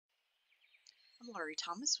I'm Laurie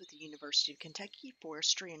Thomas with the University of Kentucky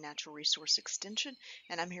Forestry and Natural Resource Extension,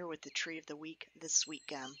 and I'm here with the tree of the week, the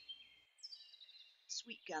Sweetgum.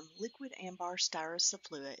 Sweetgum, Liquid Ambar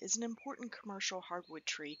styrosiflua, is an important commercial hardwood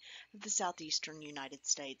tree of the southeastern United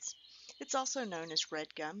States. It's also known as red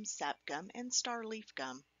gum, sapgum, and starleaf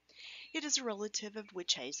gum. It is a relative of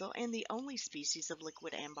witch hazel and the only species of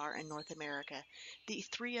liquid ambar in North America. The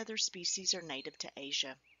three other species are native to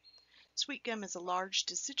Asia. Sweetgum is a large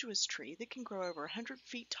deciduous tree that can grow over 100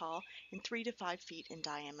 feet tall and 3 to 5 feet in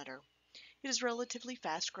diameter. It is a relatively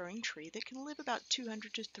fast-growing tree that can live about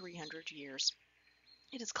 200 to 300 years.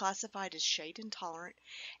 It is classified as shade intolerant,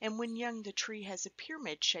 and when young the tree has a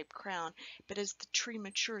pyramid-shaped crown, but as the tree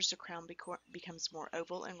matures the crown becomes more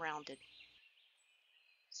oval and rounded.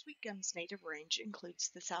 Sweetgum's native range includes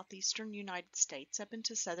the southeastern United States up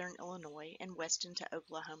into southern Illinois and west into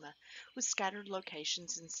Oklahoma, with scattered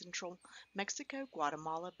locations in central Mexico,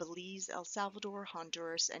 Guatemala, Belize, El Salvador,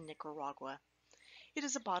 Honduras, and Nicaragua. It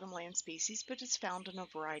is a bottomland species, but is found in a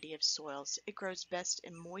variety of soils. It grows best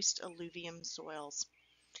in moist alluvium soils.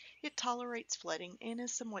 It tolerates flooding and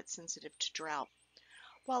is somewhat sensitive to drought.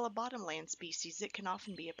 While a bottomland species, it can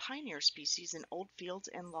often be a pioneer species in old fields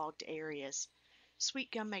and logged areas.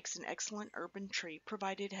 Sweetgum makes an excellent urban tree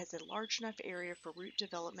provided it has a large enough area for root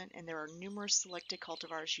development, and there are numerous selected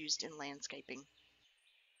cultivars used in landscaping.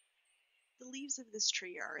 The leaves of this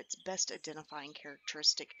tree are its best identifying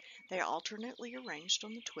characteristic. They are alternately arranged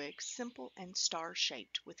on the twig, simple and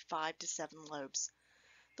star-shaped, with 5 to 7 lobes.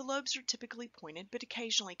 The lobes are typically pointed, but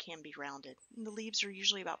occasionally can be rounded. The leaves are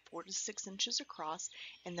usually about 4 to 6 inches across,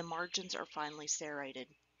 and the margins are finely serrated.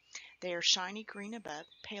 They are shiny green above,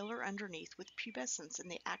 paler underneath, with pubescence in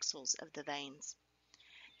the axils of the veins.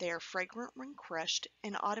 They are fragrant when crushed,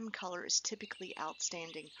 and autumn color is typically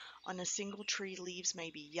outstanding. On a single tree, leaves may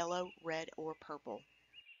be yellow, red, or purple.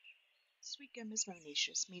 Sweetgum is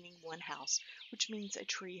monoecious, meaning one house, which means a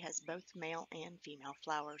tree has both male and female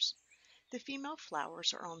flowers. The female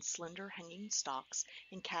flowers are on slender hanging stalks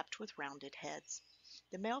and capped with rounded heads.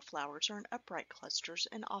 The male flowers are in upright clusters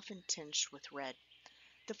and often tinged with red.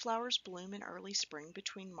 The flowers bloom in early spring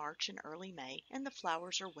between March and early May, and the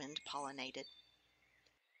flowers are wind-pollinated.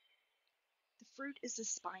 The fruit is a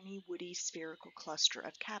spiny, woody, spherical cluster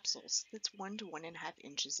of capsules that's 1 to 1.5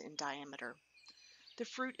 inches in diameter. The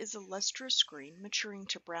fruit is a lustrous green, maturing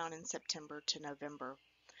to brown in September to November.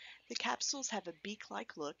 The capsules have a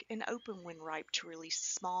beak-like look and open when ripe to release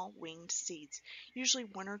small, winged seeds, usually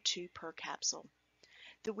 1 or 2 per capsule.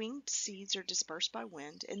 The winged seeds are dispersed by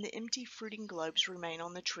wind, and the empty fruiting globes remain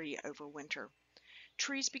on the tree over winter.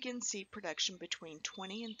 Trees begin seed production between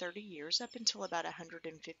 20 and 30 years, up until about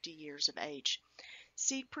 150 years of age.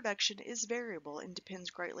 Seed production is variable and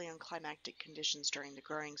depends greatly on climatic conditions during the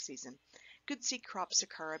growing season. Good seed crops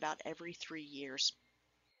occur about every 3 years.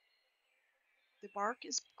 The bark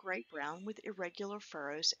is gray-brown with irregular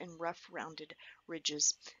furrows and rough rounded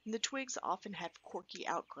ridges, and the twigs often have corky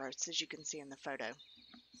outgrowths, as you can see in the photo.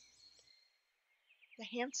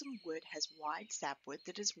 The handsome wood has wide sapwood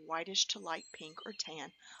that is whitish to light pink or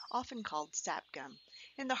tan, often called sapgum,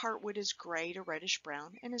 and the heartwood is gray to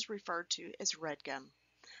reddish-brown and is referred to as redgum.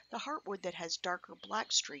 The heartwood that has darker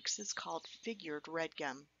black streaks is called figured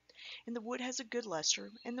redgum, and the wood has a good luster,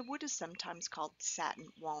 and the wood is sometimes called satin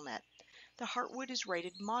walnut. The heartwood is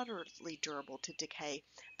rated moderately durable to decay,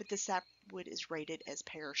 but the sapwood is rated as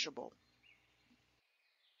perishable.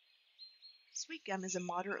 Sweetgum is a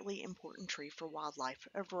moderately important tree for wildlife.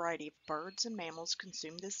 A variety of birds and mammals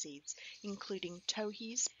consume the seeds, including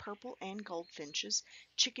towhees, purple and goldfinches,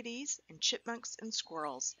 chickadees, and chipmunks and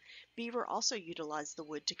squirrels. Beaver also utilize the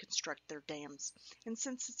wood to construct their dams, and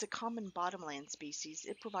since it's a common bottomland species,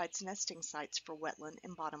 it provides nesting sites for wetland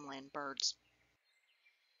and bottomland birds.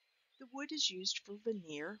 The wood is used for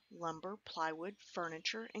veneer, lumber, plywood,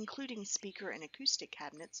 furniture, including speaker and acoustic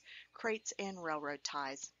cabinets, crates, and railroad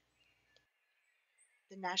ties.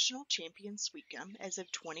 The national champion sweetgum, as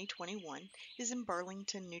of 2021, is in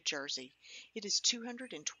Burlington, New Jersey. It is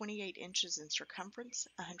 228 inches in circumference,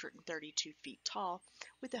 132 feet tall,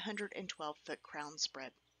 with a 112-foot crown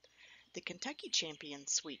spread. The Kentucky champion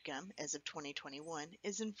sweetgum, as of 2021,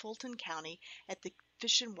 is in Fulton County at the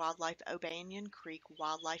Fish and Wildlife O'Banion Creek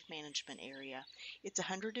Wildlife Management Area. It's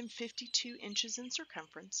 152 inches in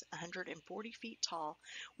circumference, 140 feet tall,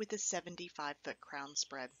 with a 75-foot crown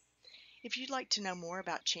spread. If you'd like to know more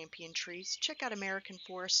about champion trees, check out American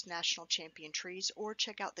Forest National Champion Trees or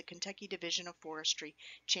check out the Kentucky Division of Forestry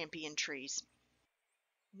Champion Trees.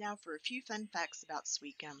 Now for a few fun facts about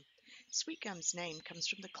sweetgum. Sweetgum's name comes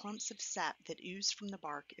from the clumps of sap that ooze from the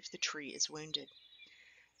bark if the tree is wounded.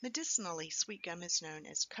 Medicinally, sweet gum is known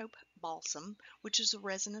as cope balsam, which is a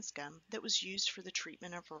resinous gum that was used for the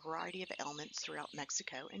treatment of a variety of ailments throughout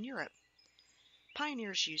Mexico and Europe.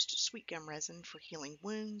 Pioneers used sweet gum resin for healing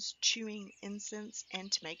wounds, chewing incense,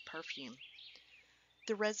 and to make perfume.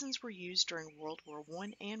 The resins were used during World War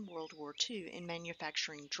I and World War II in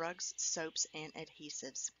manufacturing drugs, soaps, and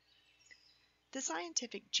adhesives. The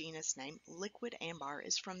scientific genus name liquid ambar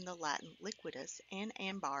is from the Latin liquidus and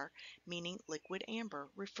ambar, meaning liquid amber,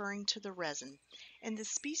 referring to the resin, and the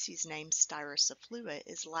species name styrosiflua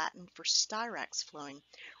is Latin for styrax flowing,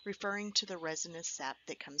 referring to the resinous sap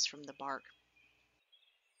that comes from the bark.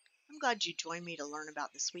 I'm glad you joined me to learn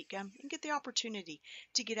about the sweet gum and get the opportunity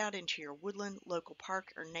to get out into your woodland, local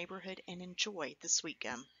park, or neighborhood and enjoy the sweet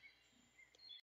gum.